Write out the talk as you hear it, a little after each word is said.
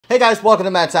Hey guys, welcome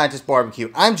to Mad Scientist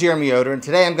BBQ. I'm Erica Yoder, and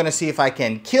today I'm going to see if I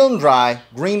can kiln dry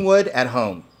green wood at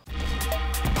home.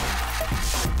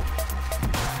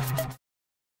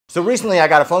 So recently I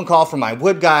got a phone call from my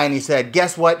wood guy and he said,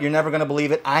 guess what? You're never going to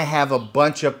believe it. I have a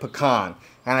bunch of pecan.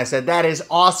 And I said, that is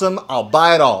awesome. I'll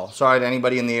buy it all. Sorry to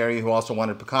anybody in the area who also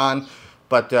wanted pecan,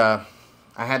 but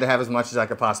I had to have as much as I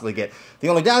could possibly get. The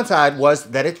only downside was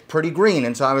that it's pretty green,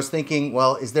 and so I was thinking,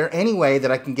 well, is there any way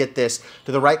that I can get this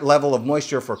to the right level of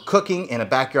moisture for cooking in a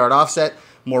backyard offset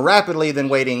more rapidly than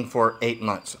waiting for 8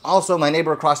 months? Also, my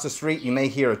neighbor across the street, you may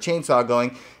hear a chainsaw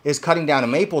going, is cutting down a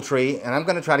maple tree, and I'm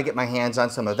going to try to get my hands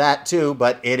on some of that too,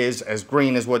 but it is as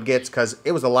green as wood gets because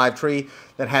it was a live tree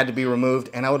that had to be removed,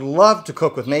 and I would love to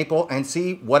cook with maple and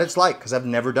see what it's like because I've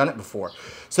never done it before.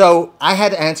 So I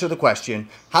had to answer the question,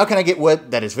 how can I get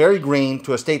wood that is very green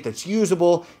to a state that's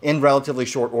usable in relatively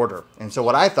short order? And so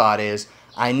what I thought is,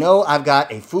 I know I've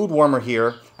got a food warmer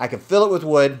here. I can fill it with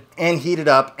wood and heat it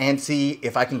up and see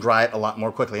if I can dry it a lot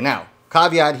more quickly. Now,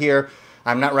 caveat here,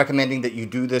 I'm not recommending that you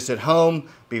do this at home.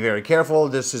 Be very careful.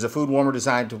 This is a food warmer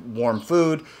designed to warm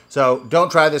food. So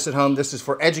don't try this at home. This is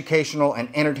for educational and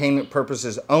entertainment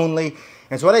purposes only.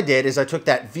 And so what I did is I took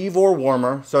that Vevor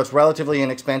warmer, so it's relatively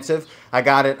inexpensive. I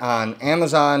got it on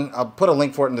Amazon. I'll put a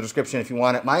link for it in the description if you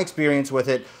want it. My experience with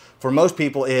it for most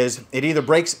people is it either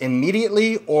breaks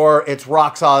immediately or it's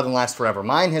rock solid and lasts forever.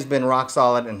 Mine has been rock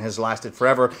solid and has lasted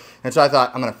forever. And so I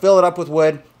thought, I'm going to fill it up with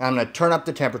wood and I'm going to turn up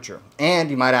the temperature. And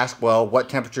you might ask, well, what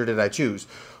temperature did I choose?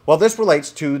 Well, this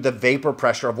relates to the vapor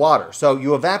pressure of water. So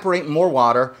you evaporate more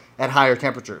water at higher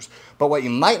temperatures. But what you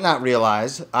might not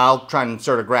realize, I'll try and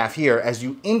insert a graph here, as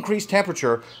you increase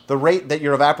temperature, the rate that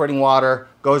you're evaporating water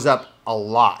goes up a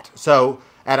lot. So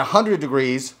at 100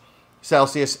 degrees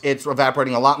Celsius, it's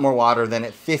evaporating a lot more water than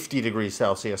at 50 degrees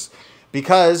Celsius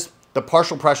because the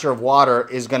partial pressure of water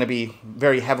is going to be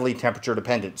very heavily temperature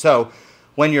dependent. So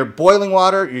when you're boiling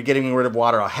water, you're getting rid of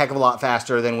water a heck of a lot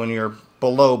faster than when you're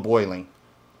below boiling.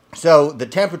 So the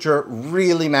temperature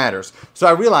really matters. So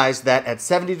I realized that at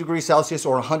 70 degrees Celsius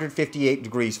or 158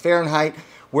 degrees Fahrenheit,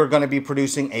 we're going to be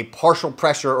producing a partial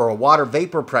pressure or a water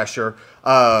vapor pressure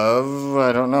of,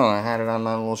 I don't know, I had it on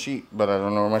my little sheet, but I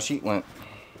don't know where my sheet went.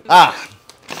 Ah,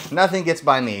 nothing gets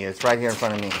by me. It's right here in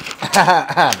front of me.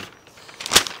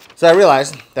 So I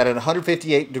realized that at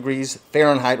 158 degrees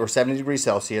Fahrenheit or 70 degrees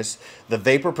Celsius, the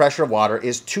vapor pressure of water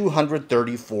is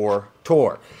 234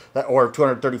 torr, or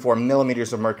 234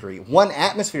 millimeters of mercury. 1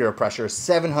 atmosphere of pressure is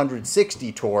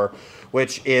 760 torr,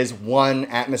 which is 1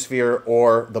 atmosphere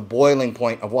or the boiling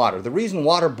point of water. The reason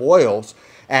water boils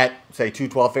at, say,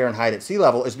 212 Fahrenheit at sea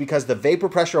level is because the vapor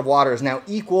pressure of water is now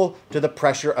equal to the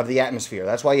pressure of the atmosphere.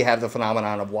 That's why you have the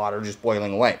phenomenon of water just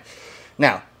boiling away.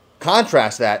 Now,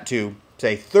 contrast that to,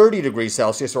 say, 30 degrees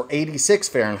Celsius or 86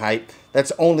 Fahrenheit,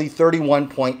 that's only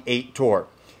 31.8 torr.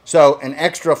 So an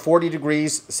extra 40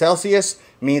 degrees Celsius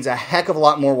means a heck of a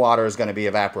lot more water is going to be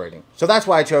evaporating. So that's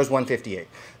why I chose 158.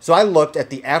 So I looked at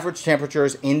the average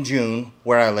temperatures in June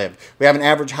where I live. We have an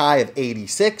average high of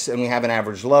 86 and we have an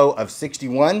average low of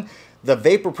 61. The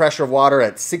vapor pressure of water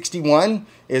at 61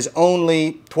 is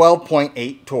only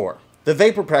 12.8 torr. The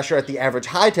vapor pressure at the average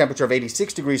high temperature of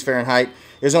 86 degrees Fahrenheit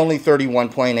is only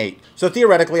 31.8. So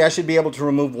theoretically, I should be able to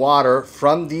remove water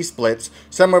from these splits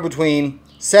somewhere between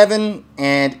 7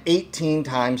 and 18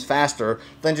 times faster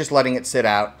than just letting it sit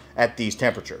out at these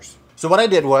temperatures. So what I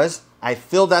did was I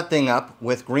filled that thing up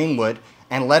with green wood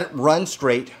and let it run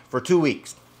straight for 2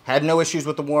 weeks. Had no issues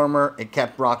with the warmer. It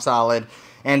kept rock solid.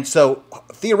 And so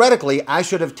theoretically, I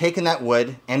should have taken that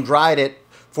wood and dried it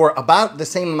for about the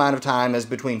same amount of time as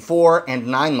between 4 and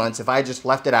 9 months if I just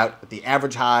left it out at the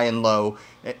average high and low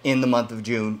in the month of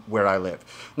June where I live.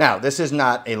 Now, this is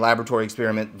not a laboratory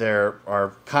experiment. There are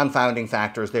confounding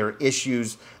factors. There are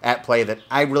issues at play that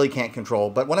I really can't control.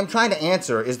 But what I'm trying to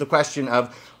answer is the question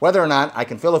of whether or not I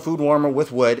can fill a food warmer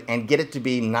with wood and get it to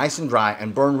be nice and dry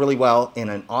and burn really well in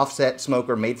an offset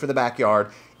smoker made for the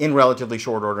backyard in relatively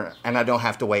short order, and I don't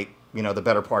have to wait, the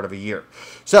better part of a year.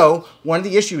 So one of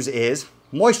the issues is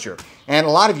moisture. And a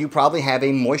lot of you probably have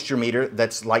a moisture meter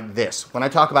that's like this. When I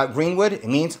talk about green wood, it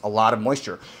means a lot of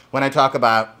moisture. When I talk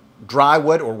about dry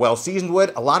wood or well-seasoned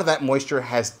wood, a lot of that moisture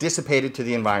has dissipated to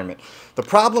the environment. The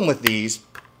problem with these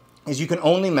is you can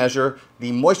only measure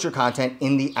the moisture content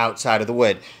in the outside of the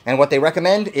wood. And what they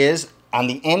recommend is on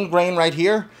the end grain right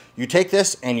here, you take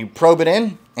this and you probe it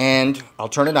in, and I'll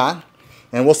turn it on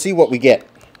and we'll see what we get.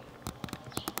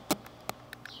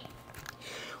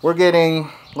 We're getting,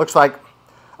 looks like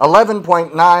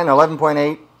 11.9,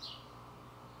 11.8,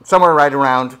 somewhere right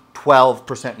around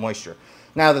 12% moisture.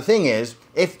 Now the thing is,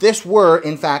 if this were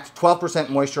in fact 12%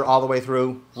 moisture all the way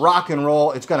through, rock and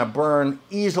roll, it's gonna burn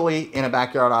easily in a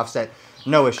backyard offset,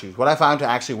 no issues. What I found to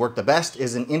actually work the best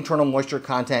is an internal moisture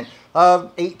content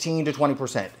of 18 to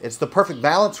 20%. It's the perfect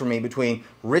balance for me between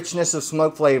richness of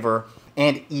smoke flavor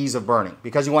and ease of burning.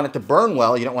 Because you want it to burn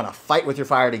well, you don't want to fight with your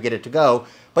fire to get it to go,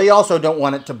 but you also don't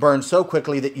want it to burn so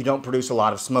quickly that you don't produce a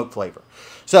lot of smoke flavor.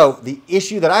 So the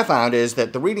issue that I found is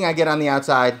that the reading I get on the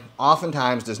outside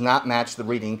oftentimes does not match the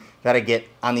reading that I get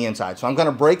on the inside. So I'm going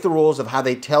to break the rules of how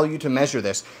they tell you to measure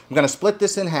this. I'm going to split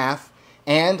this in half,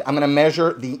 and I'm going to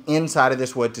measure the inside of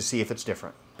this wood to see if it's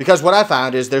different. Because what I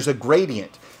found is there's a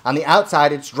gradient. On the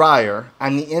outside, it's drier.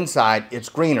 On the inside, it's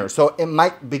greener. So it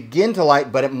might begin to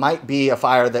light, but it might be a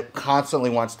fire that constantly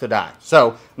wants to die.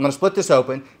 So I'm going to split this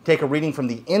open, take a reading from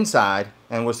the inside,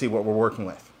 and we'll see what we're working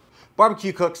with.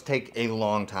 Barbecue cooks take a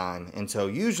long time, and so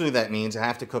usually that means I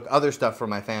have to cook other stuff for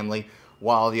my family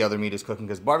while the other meat is cooking,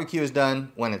 because barbecue is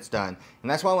done when it's done.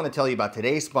 And that's why I want to tell you about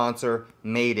today's sponsor,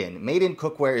 Made In. Made In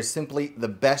cookware is simply the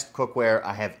best cookware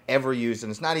I have ever used,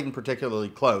 and it's not even particularly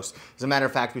close. As a matter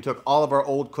of fact, we took all of our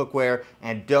old cookware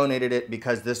and donated it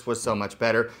because this was so much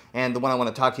better. And the one I want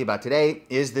to talk to you about today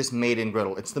is this Made In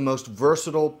griddle. It's the most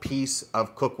versatile piece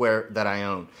of cookware that I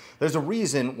own. There's a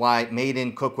reason why Made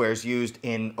In cookware is used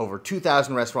in over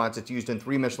 2,000 restaurants. It's used in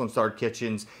 3 Michelin-starred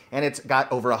kitchens, and it's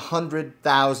got over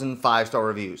 100,000 five-star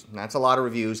reviews. And that's a lot of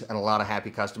reviews and a lot of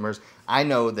happy customers. I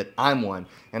know that I'm one.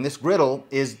 And this griddle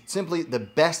is simply the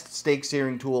best steak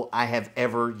searing tool I have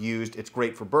ever used. It's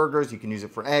great for burgers. You can use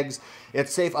it for eggs.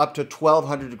 It's safe up to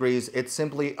 1,200 degrees. It's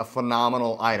simply a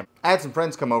phenomenal item. I had some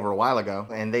friends come over a while ago,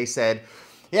 and they said,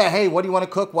 yeah, hey, what do you want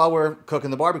to cook while we're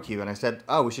cooking the barbecue? And I said,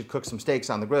 oh, we should cook some steaks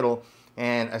on the griddle.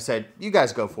 And I said, you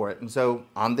guys go for it. And so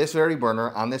on this very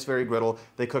burner, on this very griddle,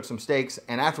 they cooked some steaks.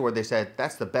 And afterward, they said,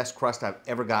 that's the best crust I've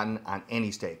ever gotten on any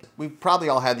steak. We've probably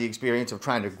all had the experience of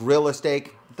trying to grill a steak.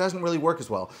 It doesn't really work as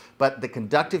well. But the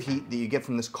conductive heat that you get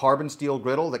from this carbon steel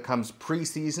griddle that comes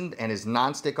pre-seasoned and is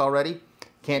non-stick already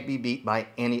can't be beat by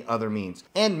any other means.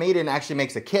 And Made In actually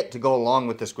makes a kit to go along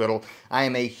with this griddle. I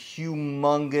am a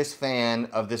humongous fan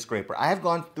of this scraper. I have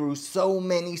gone through so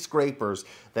many scrapers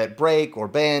that break or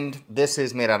bend. This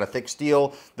is made out of thick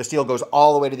steel. The steel goes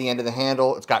all the way to the end of the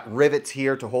handle. It's got rivets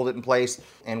here to hold it in place.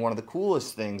 And one of the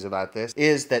coolest things about this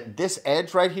is that this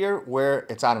edge right here, where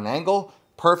it's on an angle,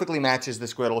 perfectly matches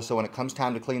this griddle. So when it comes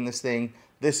time to clean this thing,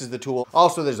 this is the tool.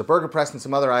 Also, there's a burger press and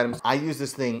some other items. I use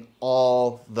this thing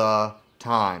all the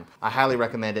time. I highly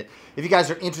recommend it. If you guys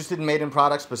are interested in Made In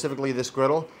products, specifically this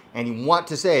griddle, and you want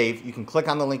to save, you can click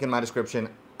on the link in my description.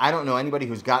 I don't know anybody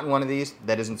who's gotten one of these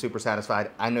that isn't super satisfied.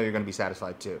 I know you're going to be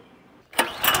satisfied too.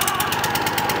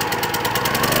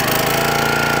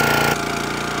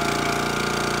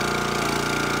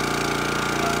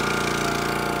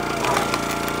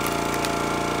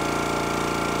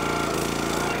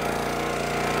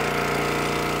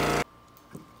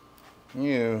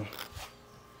 You.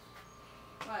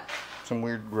 Some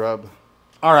weird grub.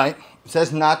 All right, it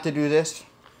says not to do this.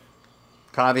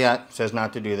 Caveat, says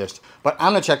not to do this. But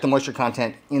I'm gonna check the moisture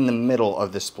content in the middle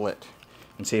of this split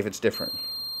and see if it's different.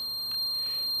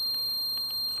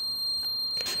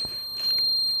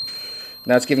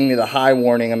 Now it's giving me the high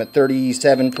warning. I'm at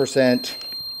 37%,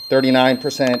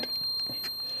 39%,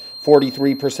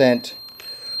 43%,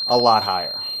 a lot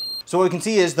higher. So what we can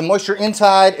see is the moisture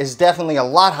inside is definitely a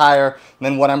lot higher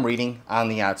than what I'm reading on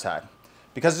the outside,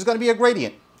 because there's going to be a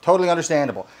gradient. Totally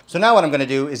understandable. So now what I'm going to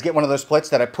do is get one of those splits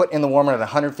that I put in the warmer at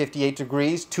 158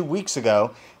 degrees 2 weeks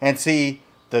ago and see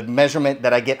the measurement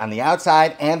that I get on the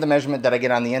outside and the measurement that I get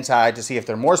on the inside to see if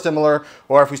they're more similar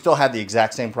or if we still have the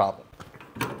exact same problem.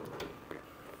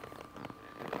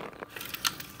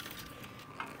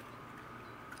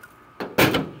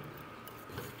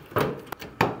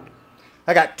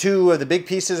 I got 2 of the big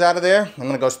pieces out of there. I'm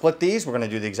going to go split these. We're going to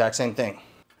do the exact same thing.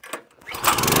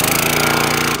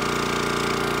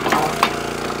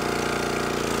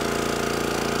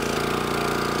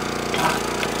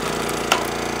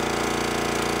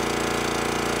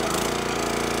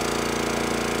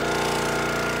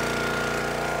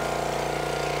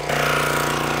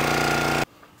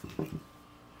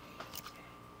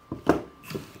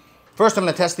 First, I'm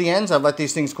going to test the ends. I've let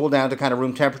these things cool down to kind of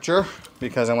room temperature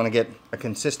because I want to get a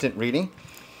consistent reading.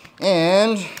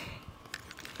 And,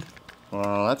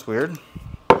 well, that's weird.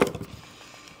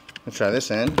 Let's try this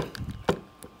end.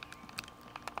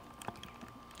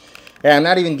 Yeah, I'm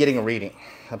not even getting a reading.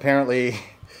 Apparently,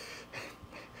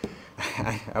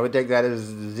 I would take that as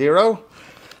 0,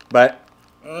 but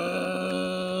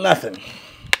nothing.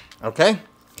 Okay?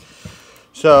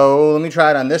 So, let me try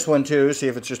it on this one too, see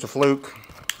if it's just a fluke.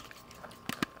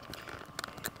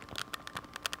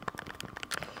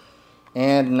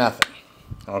 and nothing.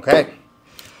 Okay.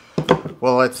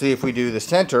 Well, let's see if we do the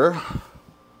center,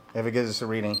 if it gives us a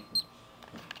reading.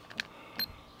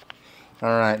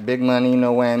 All right, big money,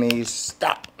 no whammies,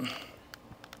 stop.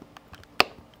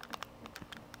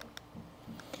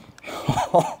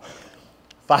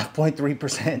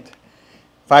 5.3%,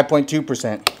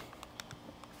 5.2%.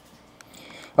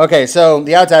 Okay, so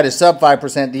the outside is sub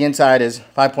 5%, the inside is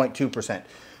 5.2%.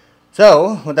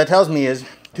 So what that tells me is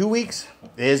 2 weeks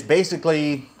is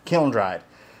basically kiln dried.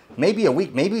 Maybe a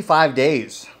week, maybe 5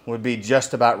 days would be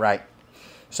just about right.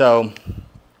 So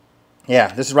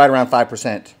yeah, this is right around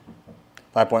 5%,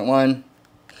 5.1.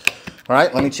 All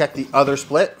right, let me check the other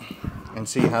split and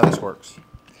see how this works.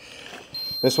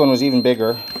 This one was even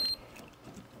bigger.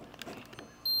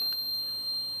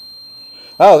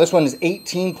 Oh, this one is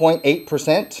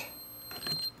 18.8%.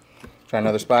 Try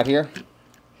another spot here.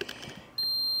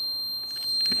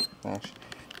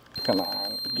 Come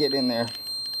on, get in there.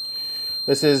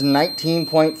 This is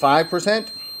 19.5%.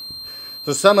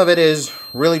 So some of it is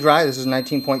really dry. This is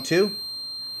 19.2.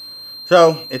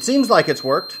 So it seems like it's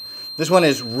worked. This one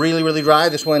is really, really dry.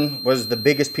 This one was the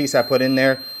biggest piece I put in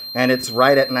there, and it's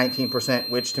right at 19%,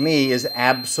 which to me is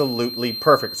absolutely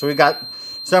perfect. So we got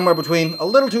somewhere between a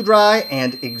little too dry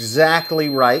and exactly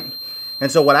right.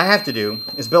 And so what I have to do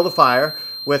is build a fire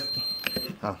with,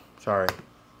 oh, sorry.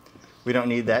 We don't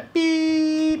need that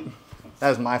beep. That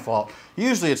was my fault.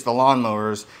 Usually it's the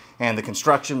lawnmowers and the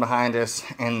construction behind us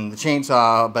and the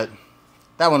chainsaw, but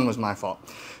that one was my fault.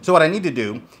 So what I need to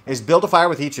do is build a fire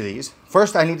with each of these.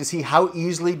 First, I need to see how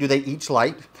easily do they each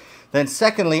light. Then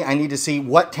secondly, I need to see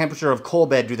what temperature of coal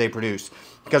bed do they produce.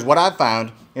 Because what I've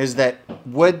found is that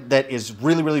wood that is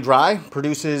really, really dry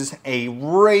produces a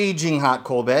raging hot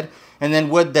coal bed. And then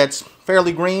wood that's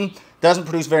fairly green doesn't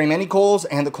produce very many coals,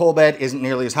 and the coal bed isn't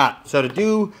nearly as hot. So to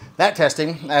do that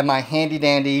testing, I have my handy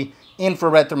dandy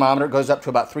infrared thermometer. It goes up to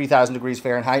about 3,000 degrees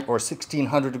Fahrenheit or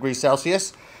 1,600 degrees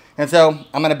Celsius. And so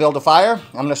I'm gonna build a fire.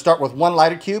 I'm gonna start with one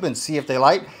lighter cube and see if they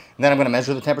light. And then I'm gonna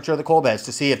measure the temperature of the coal beds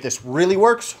to see if this really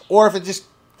works or if it just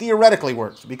theoretically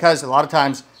works. Because a lot of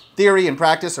times theory and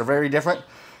practice are very different.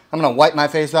 I'm gonna wipe my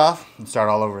face off and start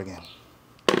all over again.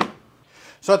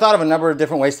 So I thought of a number of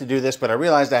different ways to do this, but I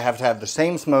realized I have to have the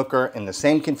same smoker in the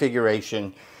same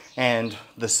configuration and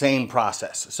the same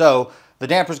process. So the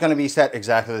damper is going to be set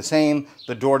exactly the same.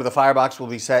 The door to the firebox will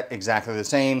be set exactly the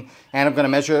same. And I'm going to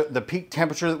measure the peak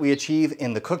temperature that we achieve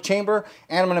in the cook chamber.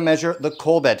 And I'm going to measure the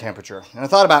coal bed temperature. And I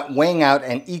thought about weighing out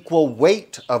an equal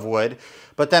weight of wood.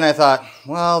 But then I thought,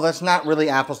 well, that's not really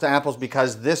apples to apples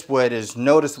because this wood is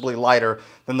noticeably lighter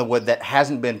than the wood that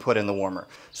hasn't been put in the warmer.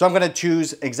 So I'm going to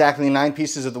choose exactly 9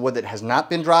 pieces of the wood that has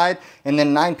not been dried and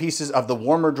then 9 pieces of the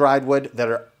warmer dried wood that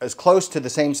are as close to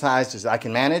the same size as I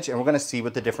can manage, and we're going to see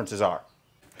what the differences are.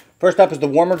 First up is the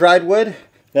warmer dried wood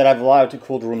that I've allowed to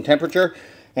cool to room temperature.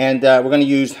 And we're going to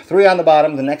use 3 on the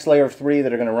bottom, the next layer of 3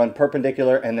 that are going to run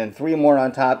perpendicular, and then 3 more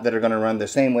on top that are going to run the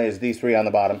same way as these 3 on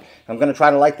the bottom. I'm going to try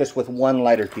to light this with 1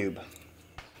 lighter cube.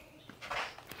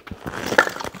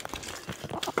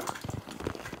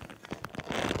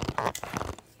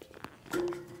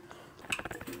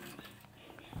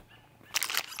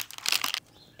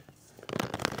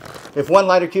 If 1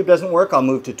 lighter cube doesn't work, I'll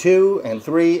move to 2 and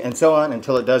 3 and so on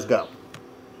until it does go.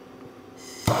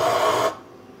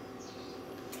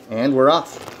 And we're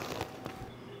off.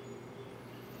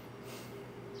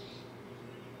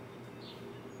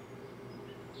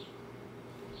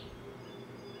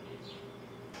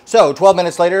 So 12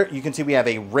 minutes later, you can see we have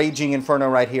a raging inferno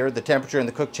right here. The temperature in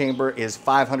the cook chamber is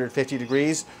 550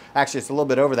 degrees. Actually, it's a little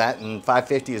bit over that, and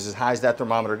 550 is as high as that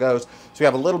thermometer goes. So we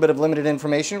have a little bit of limited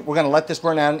information. We're going to let this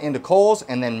burn out into coals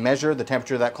and then measure the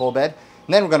temperature of that coal bed.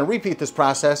 And then we're going to repeat this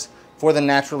process for the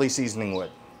naturally seasoning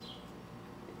wood.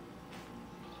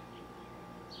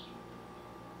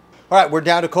 All right, we're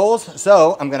down to coals,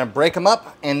 so I'm gonna break them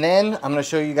up, and then I'm gonna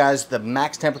show you guys the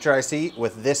max temperature I see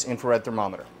with this infrared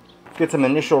thermometer. Let's get some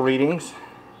initial readings.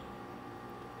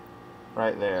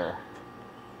 Right there,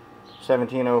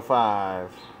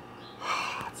 1705.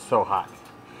 It's so hot.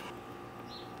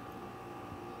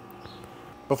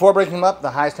 Before breaking them up,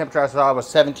 the highest temperature I saw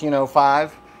was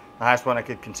 1705. The highest one I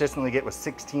could consistently get was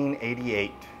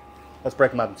 1688. Let's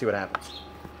break them up and see what happens.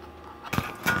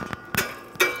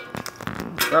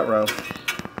 Front row.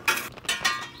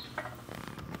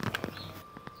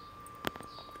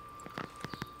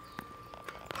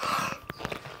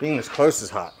 Being this close is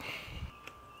hot.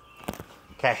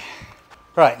 Okay.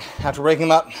 All right, after breaking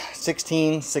them up,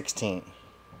 1616.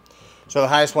 So the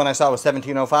highest one I saw was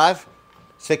 1705.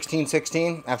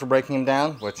 1616 after breaking them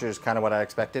down, which is kind of what I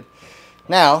expected.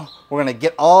 Now, we're going to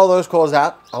get all those coals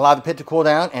out, allow the pit to cool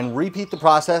down, and repeat the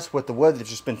process with the wood that's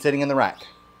just been sitting in the rack.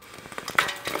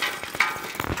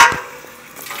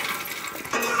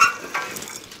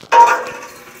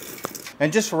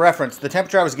 And just for reference, the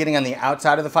temperature I was getting on the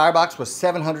outside of the firebox was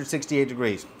 768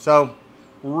 degrees. So,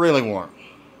 really warm.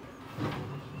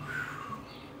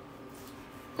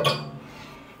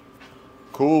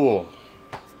 Cool.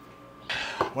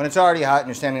 When it's already hot and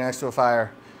you're standing next to a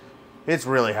fire, it's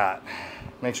really hot.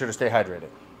 Make sure to stay hydrated.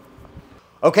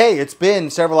 Okay, it's been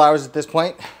several hours at this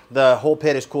point. The whole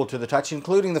pit is cool to the touch,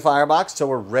 including the firebox, so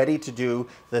we're ready to do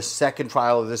the second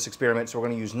trial of this experiment. So we're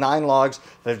going to use 9 logs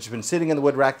that have just been sitting in the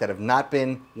wood rack that have not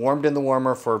been warmed in the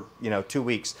warmer for, 2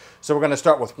 weeks. So we're going to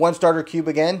start with 1 starter cube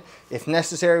again. If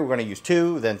necessary, we're going to use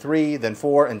 2, then 3, then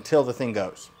 4, until the thing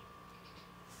goes.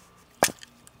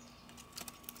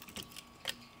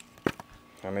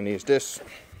 I'm going to use this.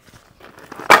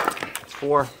 It's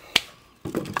 4.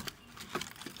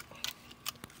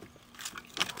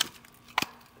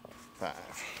 5.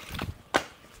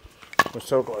 We're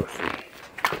so close.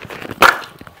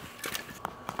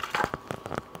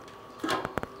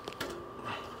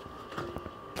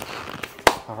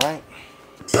 All right.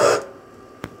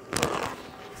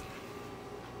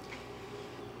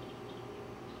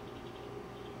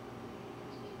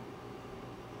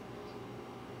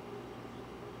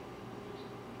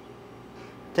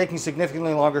 Taking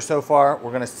significantly longer so far. We're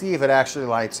going to see if it actually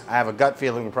lights. I have a gut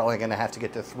feeling we're probably going to have to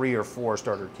get to 3 or 4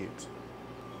 starter cubes.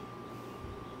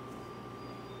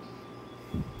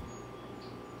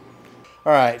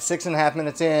 All right, 6.5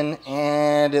 minutes in,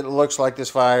 and it looks like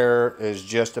this fire is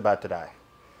just about to die.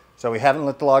 So we haven't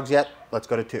lit the logs yet. Let's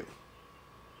go to 2.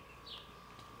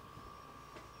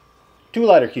 2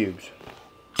 lighter cubes.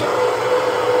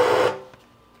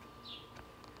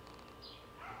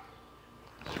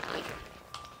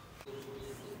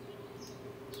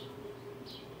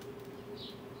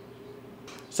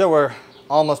 So we're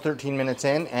almost 13 minutes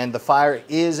in, and the fire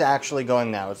is actually going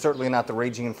now. It's certainly not the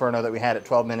raging inferno that we had at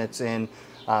 12 minutes in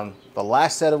the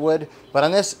last set of wood, but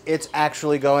on this, it's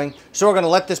actually going. So we're going to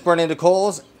let this burn into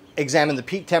coals, examine the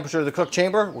peak temperature of the cook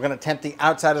chamber. We're going to temp the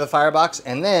outside of the firebox,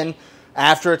 and then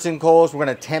after it's in coals, we're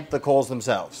going to temp the coals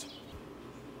themselves.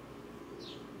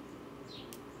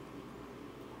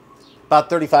 About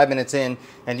 35 minutes in,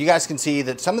 and you guys can see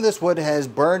that some of this wood has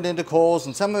burned into coals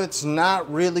and some of it's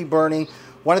not really burning.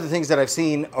 One of the things that I've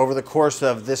seen over the course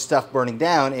of this stuff burning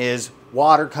down is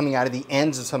water coming out of the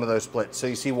ends of some of those splits. So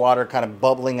you see water kind of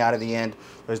bubbling out of the end.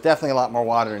 There's definitely a lot more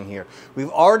water in here.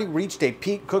 We've already reached a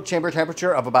peak cook chamber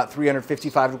temperature of about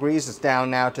 355 degrees. It's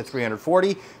down now to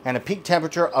 340, and a peak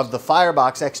temperature of the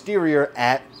firebox exterior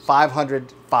at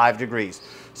 505 degrees.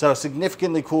 So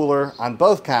significantly cooler on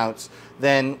both counts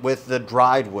than with the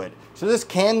dried wood. So this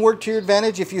can work to your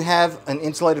advantage if you have an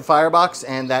insulated firebox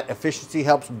and that efficiency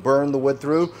helps burn the wood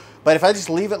through. But if I just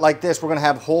leave it like this, we're going to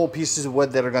have whole pieces of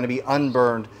wood that are going to be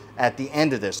unburned at the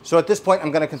end of this. So at this point, I'm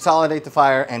going to consolidate the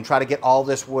fire and try to get all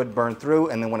this wood burned through.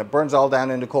 And then when it burns all down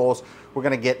into coals, we're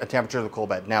going to get a temperature of the coal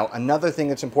bed. Now, another thing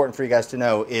that's important for you guys to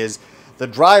know is the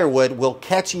drier wood will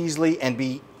catch easily and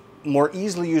be more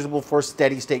easily usable for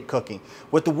steady state cooking.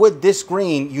 With the wood this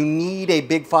green, you need a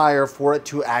big fire for it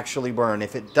to actually burn.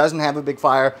 If it doesn't have a big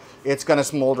fire, it's going to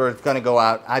smolder, it's going to go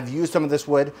out. I've used some of this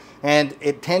wood and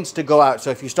it tends to go out. So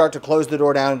if you start to close the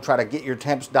door down and try to get your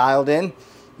temps dialed in,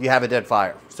 you have a dead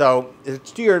fire. So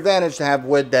it's to your advantage to have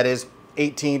wood that is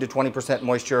 18 to 20%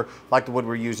 moisture like the wood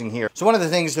we're using here. So one of the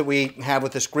things that we have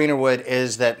with this greener wood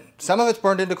is that some of it's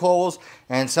burned into coals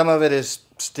and some of it is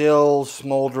still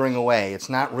smoldering away. It's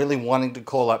not really wanting to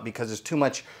coal up because there's too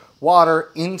much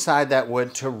water inside that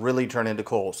wood to really turn into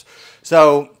coals.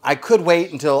 So I could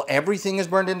wait until everything is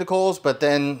burned into coals, but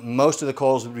then most of the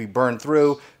coals would be burned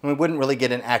through and we wouldn't really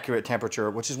get an accurate temperature,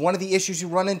 which is one of the issues you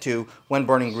run into when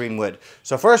burning green wood.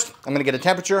 So first, I'm going to get a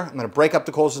temperature. I'm going to break up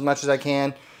the coals as much as I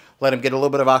can, let them get a little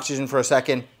bit of oxygen for a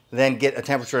second, then get a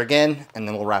temperature again, and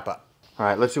then we'll wrap up. All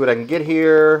right, let's see what I can get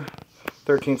here.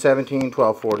 1317,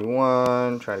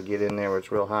 1241, try to get in there where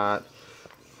it's real hot.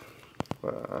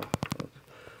 What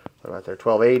about there?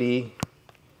 1280,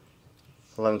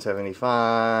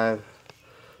 1175.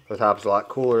 The top's a lot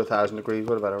cooler, 1000 degrees.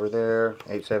 What about over there?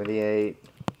 878,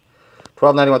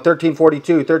 1291,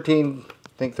 1342, I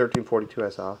think 1342 I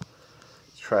saw.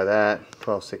 Let's try that.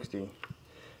 1260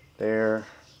 there.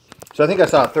 So I think I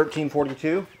saw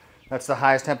 1342. That's the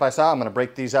highest temp I saw. I'm going to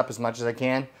break these up as much as I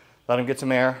can, let them get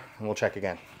some air, and we'll check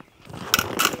again.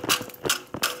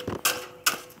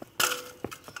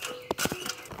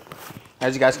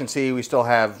 As you guys can see, we still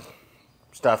have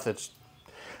stuff that's,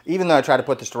 even though I try to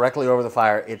put this directly over the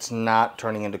fire, it's not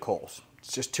turning into coals.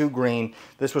 It's just too green.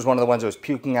 This was one of the ones that was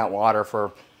puking out water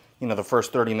for, you know, the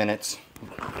first 30 minutes.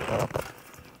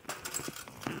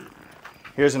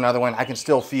 Here's another one. I can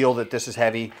still feel that this is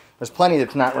heavy. There's plenty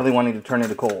that's not really wanting to turn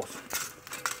into coals.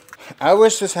 I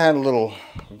wish this had a little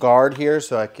guard here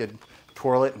so I could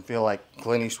twirl it and feel like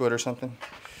Clint Eastwood or something.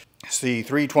 See,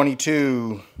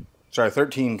 1322,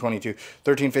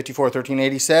 1354,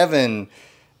 1387,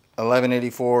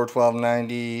 1184,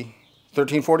 1290,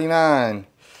 1349.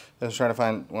 I was trying to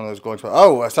find one of those glowing spots.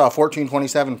 Oh, I saw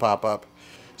 1427 pop up.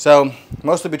 So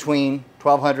mostly between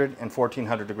 1200 and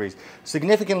 1400 degrees.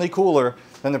 Significantly cooler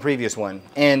than the previous one.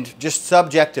 And just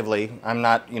subjectively, I'm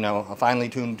not, you know, a finely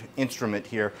tuned instrument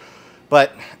here,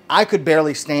 but I could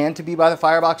barely stand to be by the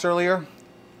firebox earlier.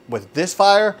 With this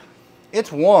fire,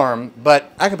 it's warm,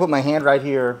 but I can put my hand right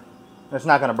here and it's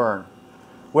not going to burn.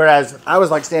 Whereas I was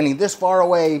like standing this far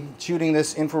away shooting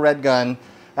this infrared gun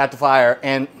at the fire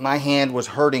and my hand was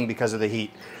hurting because of the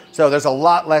heat. So there's a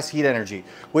lot less heat energy,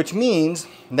 which means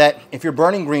that if you're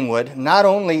burning green wood, not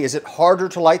only is it harder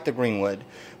to light the green wood,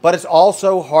 but it's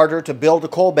also harder to build a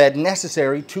coal bed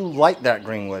necessary to light that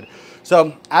green wood.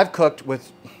 So I've cooked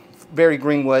with very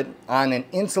green wood on an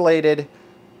insulated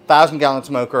 1,000-gallon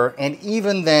smoker, and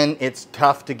even then it's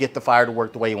tough to get the fire to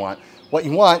work the way you want. What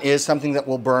you want is something that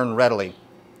will burn readily.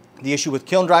 The issue with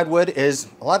kiln-dried wood is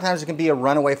a lot of times it can be a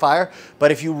runaway fire,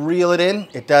 but if you reel it in,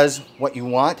 it does what you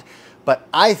want. But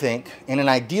I think in an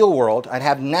ideal world, I'd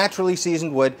have naturally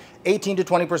seasoned wood, 18 to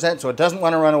 20%, so it doesn't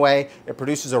want to run away. It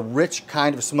produces a rich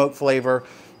kind of smoke flavor,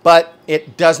 but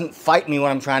it doesn't fight me when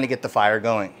I'm trying to get the fire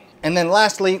going. And then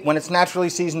lastly, when it's naturally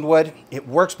seasoned wood, it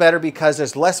works better because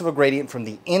there's less of a gradient from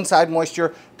the inside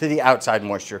moisture to the outside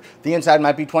moisture. The inside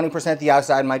might be 20%, the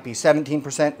outside might be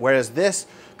 17%, whereas this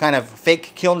kind of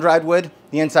fake kiln-dried wood,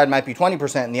 the inside might be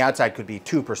 20% and the outside could be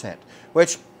 2%,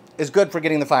 which is good for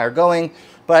getting the fire going,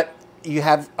 but you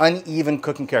have uneven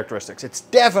cooking characteristics. It's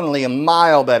definitely a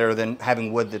mile better than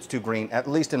having wood that's too green, at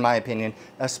least in my opinion,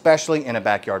 especially in a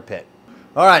backyard pit.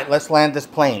 All right, let's land this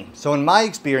plane. So in my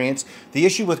experience, the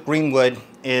issue with green wood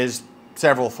is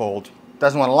several-fold.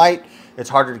 Doesn't want to light, it's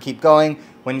harder to keep going.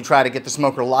 When you try to get the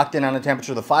smoker locked in on a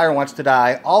temperature, the fire wants to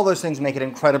die. All those things make it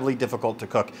incredibly difficult to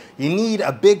cook. You need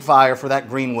a big fire for that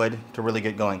green wood to really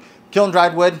get going.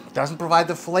 Kiln-dried wood doesn't provide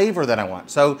the flavor that I want.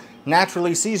 So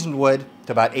naturally seasoned wood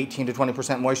to about 18 to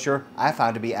 20% moisture, I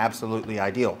found to be absolutely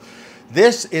ideal.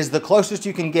 This is the closest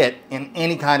you can get in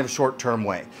any kind of short-term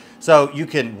way. So you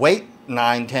can wait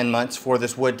 9-10 months for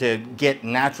this wood to get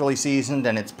naturally seasoned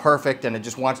and it's perfect and it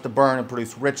just wants to burn and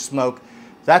produce rich smoke.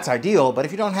 That's ideal, but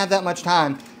if you don't have that much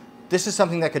time, this is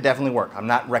something that could definitely work. I'm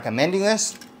not recommending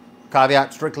this.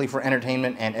 Caveat, strictly for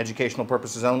entertainment and educational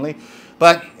purposes only.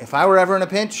 But if I were ever in a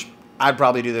pinch, I'd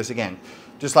probably do this again.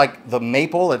 Just like the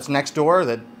maple that's next door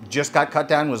that just got cut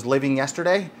down was living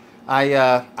yesterday,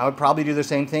 I would probably do the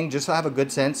same thing just so I have a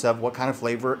good sense of what kind of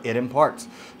flavor it imparts.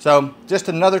 So just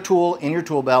another tool in your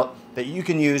tool belt that you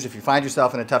can use if you find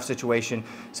yourself in a tough situation.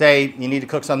 Say you need to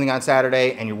cook something on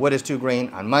Saturday and your wood is too green.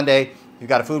 On Monday, you've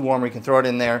got a food warmer, you can throw it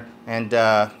in there and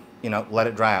you know, let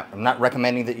it dry out. I'm not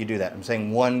recommending that you do that. I'm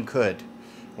saying one could.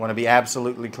 I want to be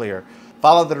absolutely clear.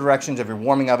 Follow the directions of your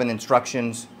warming oven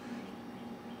instructions.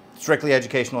 Strictly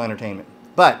educational entertainment.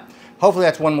 But hopefully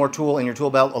that's one more tool in your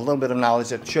tool belt, a little bit of knowledge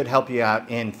that should help you out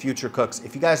in future cooks.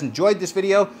 If you guys enjoyed this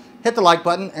video, hit the like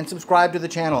button and subscribe to the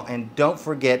channel. And don't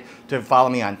forget to follow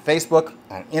me on Facebook,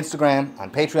 on Instagram,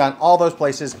 on Patreon, all those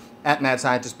places at Mad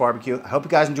Scientist BBQ. I hope you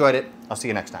guys enjoyed it. I'll see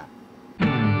you next time.